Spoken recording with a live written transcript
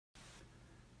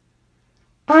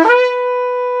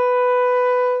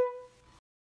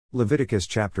Leviticus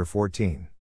chapter 14.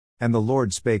 And the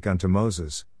Lord spake unto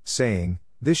Moses, saying,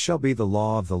 This shall be the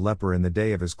law of the leper in the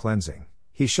day of his cleansing.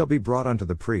 He shall be brought unto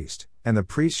the priest, and the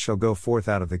priest shall go forth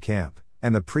out of the camp,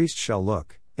 and the priest shall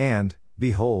look, and,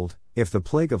 behold, if the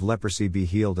plague of leprosy be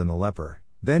healed in the leper,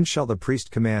 then shall the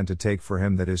priest command to take for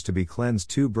him that is to be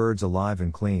cleansed 2 birds alive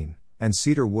and clean, and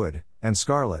cedar wood, and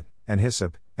scarlet, and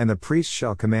hyssop, and the priest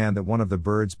shall command that one of the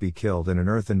birds be killed in an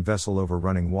earthen vessel over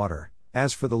running water.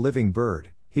 As for the living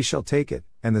bird, he shall take it,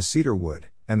 and the cedar wood,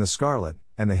 and the scarlet,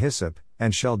 and the hyssop,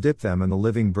 and shall dip them and the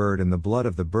living bird in the blood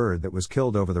of the bird that was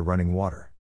killed over the running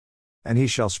water. And he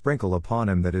shall sprinkle upon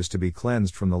him that is to be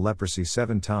cleansed from the leprosy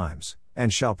 7 times,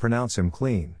 and shall pronounce him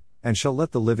clean, and shall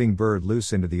let the living bird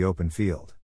loose into the open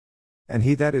field. And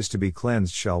he that is to be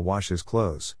cleansed shall wash his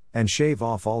clothes, and shave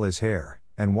off all his hair,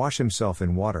 and wash himself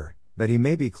in water, that he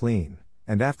may be clean,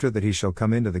 and after that he shall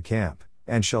come into the camp,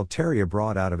 and shall tarry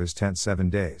abroad out of his tent 7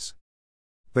 days.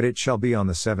 But it shall be on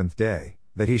the 7th day,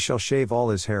 that he shall shave all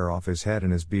his hair off his head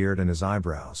and his beard and his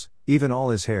eyebrows, even all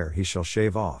his hair he shall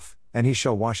shave off, and he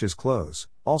shall wash his clothes,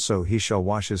 also he shall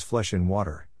wash his flesh in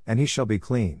water, and he shall be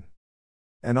clean.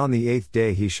 And on the 8th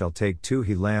day he shall take 2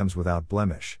 he lambs without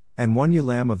blemish, and 1 ewe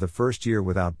lamb of the first year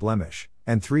without blemish,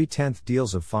 and 3/10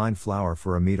 deals of fine flour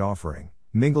for a meat offering,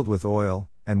 mingled with oil,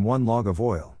 and 1 log of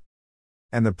oil.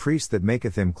 And the priest that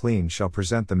maketh him clean shall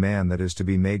present the man that is to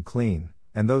be made clean,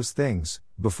 and those things,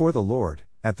 before the Lord,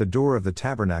 at the door of the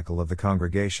tabernacle of the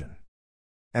congregation.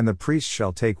 And the priest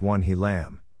shall take 1 he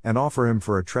lamb, and offer him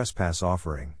for a trespass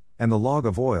offering, and the log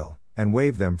of oil, and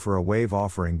wave them for a wave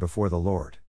offering before the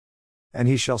Lord. And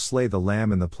he shall slay the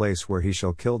lamb in the place where he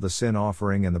shall kill the sin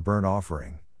offering and the burnt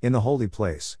offering, in the holy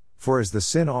place, for as the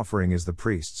sin offering is the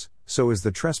priest's, so is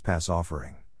the trespass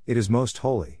offering, it is most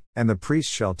holy. And the priest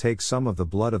shall take some of the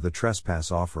blood of the trespass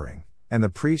offering, and the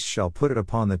priest shall put it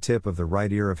upon the tip of the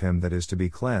right ear of him that is to be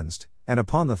cleansed, and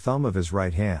upon the thumb of his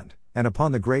right hand, and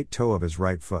upon the great toe of his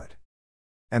right foot.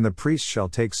 And the priest shall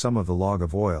take some of the log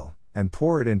of oil, and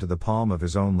pour it into the palm of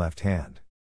his own left hand.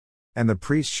 And the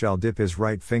priest shall dip his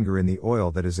right finger in the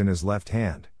oil that is in his left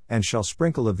hand, and shall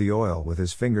sprinkle of the oil with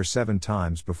his finger 7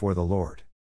 times before the Lord.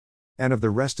 And of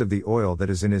the rest of the oil that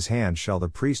is in his hand shall the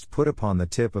priest put upon the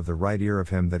tip of the right ear of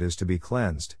him that is to be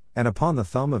cleansed, and upon the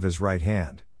thumb of his right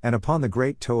hand, and upon the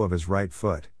great toe of his right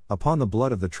foot, upon the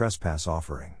blood of the trespass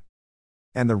offering.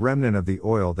 And the remnant of the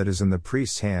oil that is in the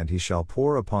priest's hand he shall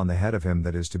pour upon the head of him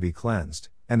that is to be cleansed,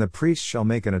 and the priest shall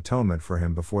make an atonement for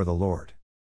him before the Lord.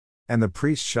 And the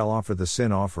priest shall offer the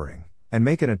sin offering, and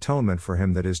make an atonement for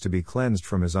him that is to be cleansed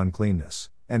from his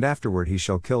uncleanness, and afterward he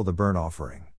shall kill the burnt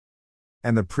offering.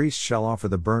 And the priest shall offer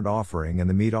the burnt offering and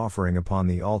the meat offering upon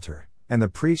the altar, and the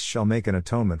priest shall make an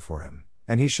atonement for him,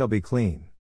 and he shall be clean.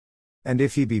 And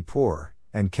if he be poor,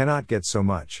 and cannot get so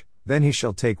much, then he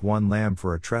shall take 1 lamb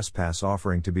for a trespass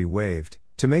offering to be waved,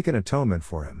 to make an atonement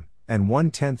for him, and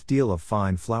 1/10 deal of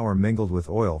fine flour mingled with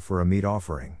oil for a meat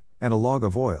offering, and a log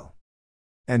of oil.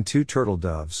 And 2 turtle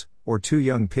doves, or 2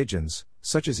 young pigeons,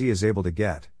 such as he is able to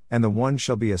get, and the one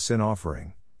shall be a sin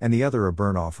offering, and the other a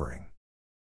burnt offering.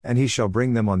 And he shall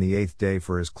bring them on the 8th day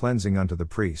for his cleansing unto the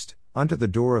priest, unto the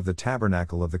door of the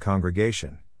tabernacle of the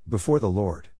congregation, before the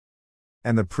Lord.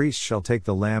 And the priest shall take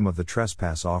the lamb of the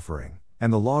trespass offering,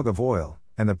 and the log of oil,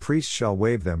 and the priest shall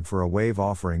wave them for a wave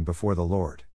offering before the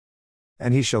Lord.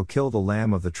 And he shall kill the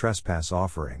lamb of the trespass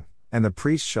offering, and the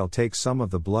priest shall take some of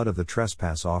the blood of the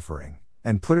trespass offering,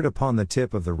 and put it upon the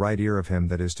tip of the right ear of him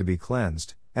that is to be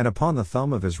cleansed, and upon the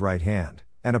thumb of his right hand,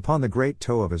 and upon the great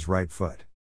toe of his right foot.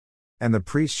 And the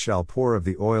priest shall pour of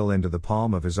the oil into the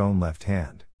palm of his own left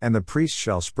hand, and the priest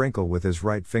shall sprinkle with his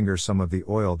right finger some of the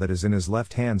oil that is in his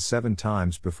left hand 7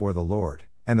 times before the Lord,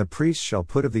 and the priest shall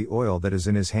put of the oil that is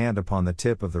in his hand upon the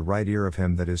tip of the right ear of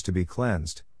him that is to be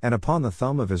cleansed, and upon the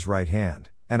thumb of his right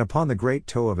hand, and upon the great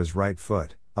toe of his right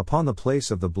foot, upon the place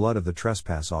of the blood of the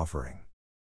trespass offering.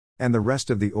 And the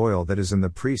rest of the oil that is in the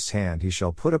priest's hand he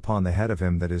shall put upon the head of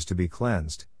him that is to be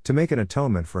cleansed, to make an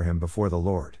atonement for him before the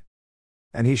Lord.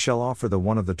 And he shall offer the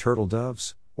one of the turtle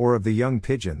doves, or of the young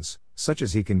pigeons, such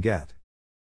as he can get.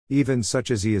 Even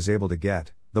such as he is able to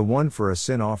get, the one for a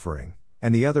sin offering,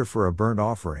 and the other for a burnt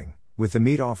offering, with the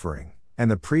meat offering,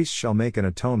 and the priest shall make an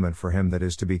atonement for him that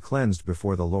is to be cleansed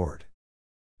before the Lord.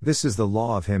 This is the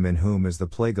law of him in whom is the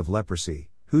plague of leprosy,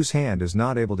 whose hand is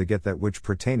not able to get that which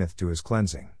pertaineth to his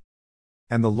cleansing.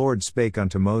 And the Lord spake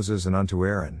unto Moses and unto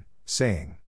Aaron,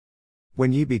 saying,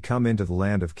 When ye be come into the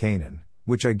land of Canaan,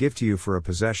 which I give to you for a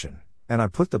possession, and I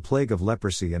put the plague of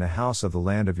leprosy in a house of the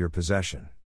land of your possession.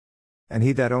 And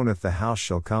he that owneth the house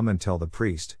shall come and tell the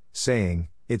priest, saying,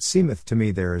 It seemeth to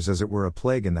me there is as it were a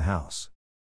plague in the house.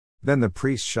 Then the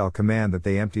priest shall command that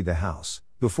they empty the house,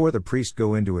 before the priest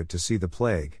go into it to see the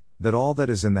plague, that all that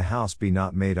is in the house be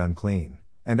not made unclean,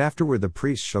 and afterward the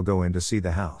priest shall go in to see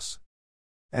the house.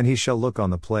 And he shall look on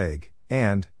the plague,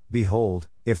 and, behold,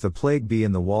 if the plague be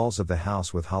in the walls of the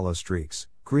house with hollow streaks,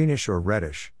 greenish or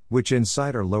reddish, which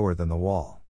inside are lower than the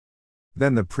wall.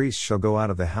 Then the priest shall go out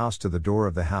of the house to the door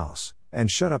of the house, and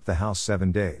shut up the house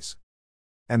 7 days.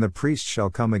 And the priest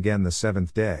shall come again the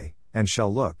 7th day, and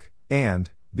shall look, and,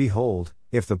 behold,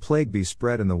 if the plague be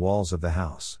spread in the walls of the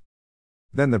house.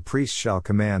 Then the priest shall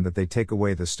command that they take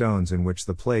away the stones in which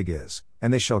the plague is,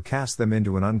 and they shall cast them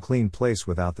into an unclean place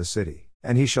without the city,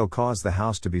 and he shall cause the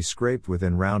house to be scraped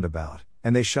within round about,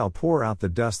 and they shall pour out the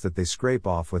dust that they scrape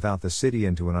off without the city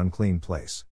into an unclean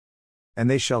place. And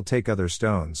they shall take other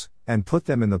stones, and put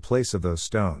them in the place of those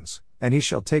stones, and he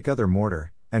shall take other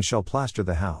mortar, and shall plaster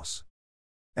the house.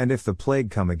 And if the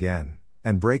plague come again,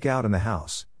 and break out in the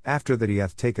house, after that he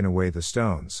hath taken away the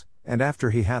stones, and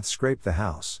after he hath scraped the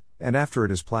house, and after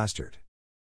it is plastered,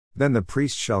 then the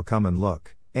priest shall come and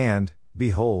look, and,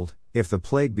 behold, if the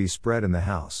plague be spread in the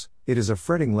house, it is a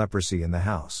fretting leprosy in the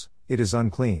house, it is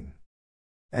unclean.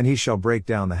 And he shall break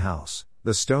down the house,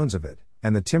 the stones of it,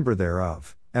 and the timber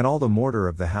thereof, and all the mortar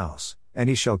of the house, and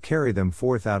he shall carry them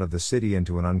forth out of the city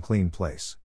into an unclean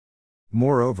place.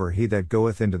 Moreover, he that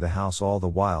goeth into the house all the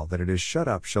while that it is shut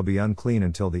up shall be unclean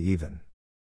until the even.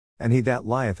 And he that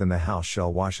lieth in the house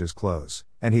shall wash his clothes,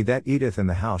 and he that eateth in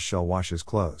the house shall wash his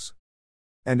clothes.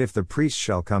 And if the priest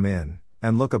shall come in,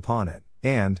 and look upon it,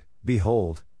 and,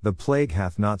 behold, the plague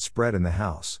hath not spread in the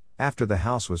house, after the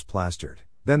house was plastered,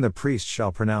 then the priest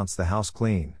shall pronounce the house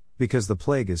clean, because the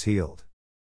plague is healed.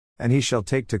 And he shall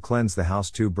take to cleanse the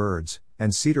house 2 birds,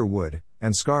 and cedar wood,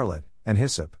 and scarlet, and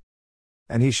hyssop.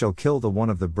 And he shall kill the one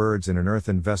of the birds in an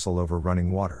earthen vessel over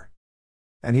running water.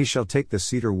 And he shall take the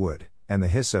cedar wood, and the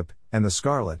hyssop, and the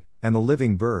scarlet, and the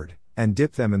living bird, and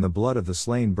dip them in the blood of the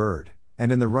slain bird,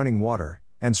 and in the running water,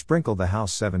 and sprinkle the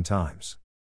house 7 times.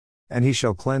 And he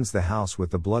shall cleanse the house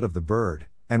with the blood of the bird,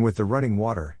 and with the running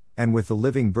water, and with the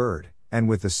living bird, and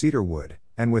with the cedar wood,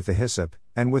 and with the hyssop,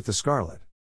 and with the scarlet.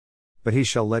 But he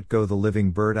shall let go the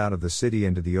living bird out of the city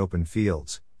into the open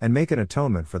fields, and make an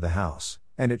atonement for the house,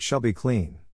 and it shall be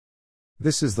clean.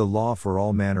 This is the law for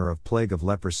all manner of plague of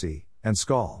leprosy, and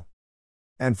scall.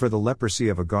 And for the leprosy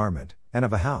of a garment, and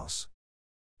of a house.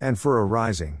 And for a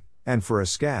rising, and for a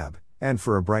scab, and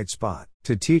for a bright spot,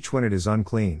 to teach when it is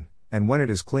unclean, and when it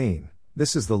is clean,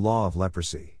 this is the law of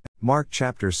leprosy. Mark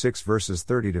chapter 6 verses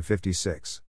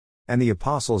 30-56. And the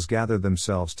apostles gathered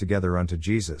themselves together unto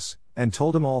Jesus, and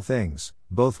told him all things,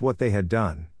 both what they had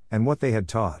done, and what they had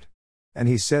taught. And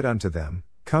he said unto them,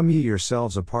 Come ye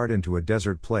yourselves apart into a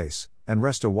desert place, and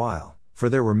rest a while, for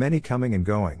there were many coming and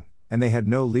going, and they had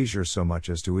no leisure so much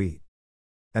as to eat.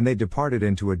 And they departed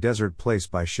into a desert place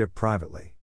by ship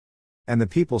privately. And the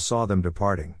people saw them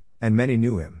departing, and many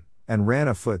knew him, and ran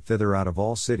afoot thither out of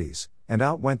all cities, and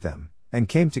out went them, and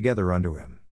came together unto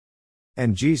him.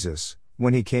 And Jesus,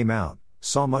 when he came out,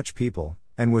 saw much people,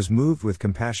 and was moved with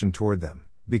compassion toward them,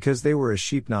 because they were as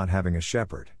sheep not having a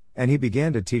shepherd, and he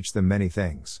began to teach them many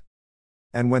things.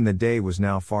 And when the day was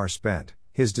now far spent,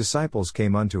 his disciples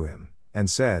came unto him, and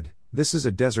said, This is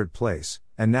a desert place,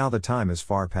 and now the time is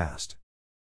far past.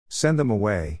 Send them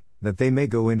away, that they may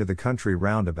go into the country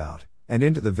round about, and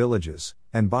into the villages,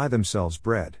 and buy themselves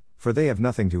bread, for they have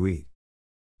nothing to eat.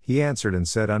 He answered and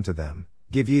said unto them,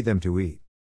 Give ye them to eat.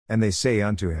 And they say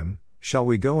unto him, Shall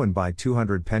we go and buy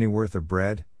 200 pennyworth of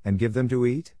bread, and give them to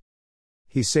eat?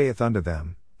 He saith unto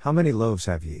them, How many loaves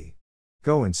have ye?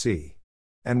 Go and see.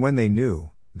 And when they knew,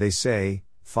 they say,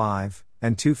 5,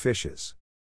 and 2 fishes.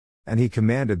 And he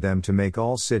commanded them to make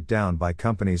all sit down by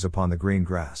companies upon the green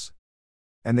grass.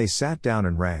 And they sat down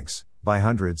in ranks, by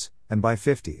hundreds, and by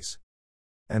 50s.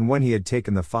 And when he had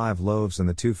taken the 5 loaves and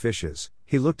the 2 fishes,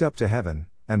 he looked up to heaven,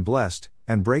 and blessed,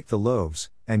 and brake the loaves,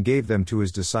 and gave them to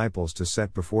his disciples to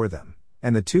set before them,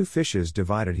 and the 2 fishes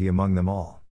divided he among them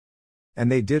all. And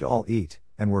they did all eat,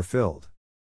 and were filled.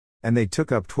 And they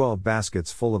took up 12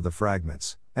 baskets full of the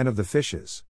fragments, and of the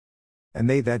fishes. And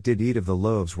they that did eat of the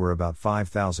loaves were about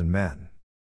 5,000 men.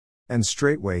 And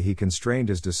straightway he constrained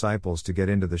his disciples to get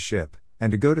into the ship,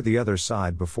 and to go to the other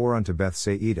side before unto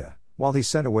Bethsaida, while he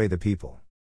sent away the people.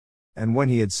 And when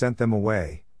he had sent them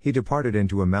away, he departed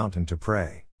into a mountain to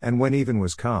pray, and when even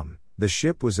was come, the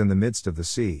ship was in the midst of the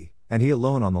sea, and he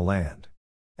alone on the land.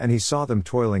 And he saw them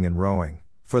toiling and rowing,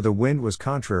 for the wind was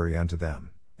contrary unto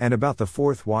them, and about the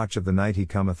 4th watch of the night he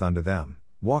cometh unto them,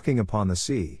 walking upon the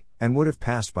sea, and would have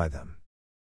passed by them.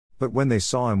 But when they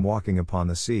saw him walking upon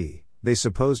the sea, they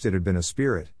supposed it had been a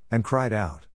spirit, and cried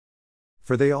out.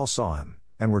 For they all saw him,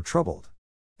 and were troubled.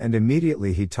 And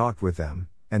immediately he talked with them,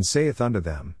 and saith unto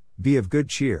them, Be of good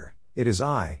cheer, it is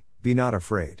I, be not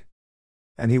afraid.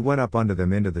 And he went up unto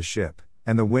them into the ship,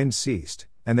 and the wind ceased,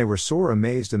 and they were sore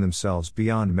amazed in themselves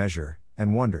beyond measure,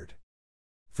 and wondered.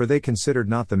 For they considered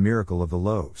not the miracle of the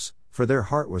loaves, for their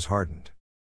heart was hardened.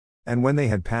 And when they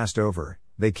had passed over,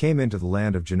 they came into the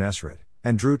land of Gennesaret,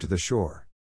 and drew to the shore.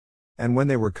 And when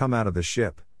they were come out of the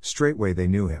ship, straightway they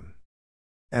knew him.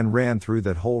 And ran through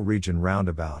that whole region round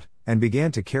about, and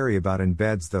began to carry about in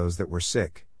beds those that were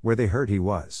sick, where they heard he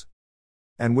was.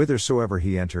 And whithersoever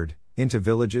he entered, into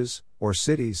villages, or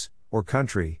cities, or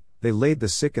country, they laid the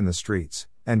sick in the streets,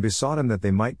 and besought him that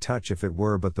they might touch if it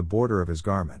were but the border of his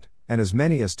garment, and as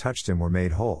many as touched him were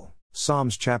made whole.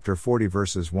 Psalms chapter 40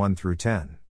 verses 1 through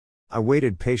 10. I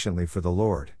waited patiently for the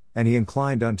Lord, and he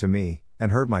inclined unto me,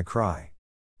 and heard my cry.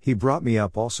 He brought me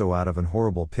up also out of an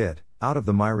horrible pit, out of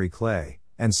the miry clay,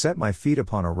 and set my feet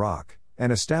upon a rock,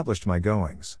 and established my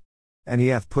goings. And he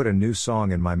hath put a new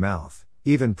song in my mouth,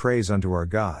 even praise unto our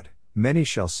God. Many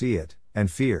shall see it,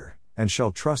 and fear, and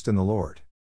shall trust in the Lord.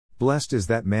 Blessed is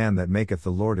that man that maketh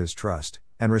the Lord his trust,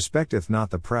 and respecteth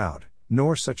not the proud,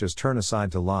 nor such as turn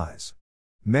aside to lies.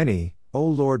 Many, O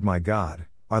Lord my God,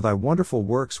 are thy wonderful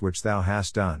works which thou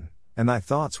hast done, and thy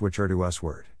thoughts which are to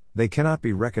usward. They cannot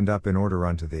be reckoned up in order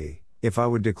unto thee. If I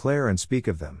would declare and speak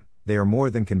of them, they are more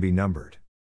than can be numbered.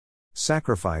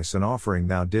 Sacrifice and offering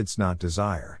thou didst not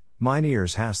desire, mine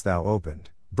ears hast thou opened,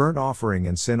 burnt offering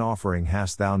and sin offering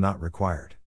hast thou not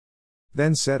required.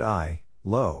 Then said I,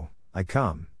 Lo, I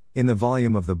come, in the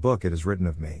volume of the book it is written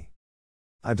of me.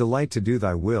 I delight to do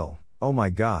thy will, O my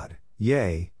God,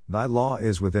 yea, thy law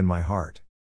is within my heart.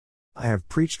 I have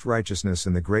preached righteousness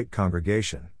in the great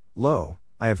congregation, lo,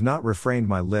 I have not refrained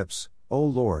my lips, O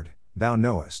Lord, thou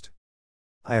knowest.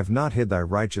 I have not hid thy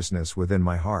righteousness within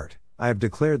my heart, I have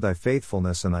declared thy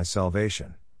faithfulness and thy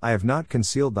salvation, I have not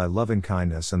concealed thy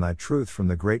lovingkindness and thy truth from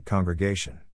the great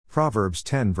congregation. Proverbs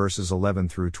 10 verses 11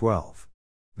 through 12.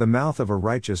 The mouth of a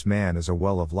righteous man is a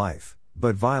well of life,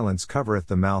 but violence covereth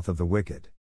the mouth of the wicked.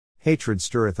 Hatred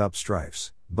stirreth up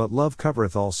strifes, but love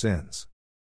covereth all sins.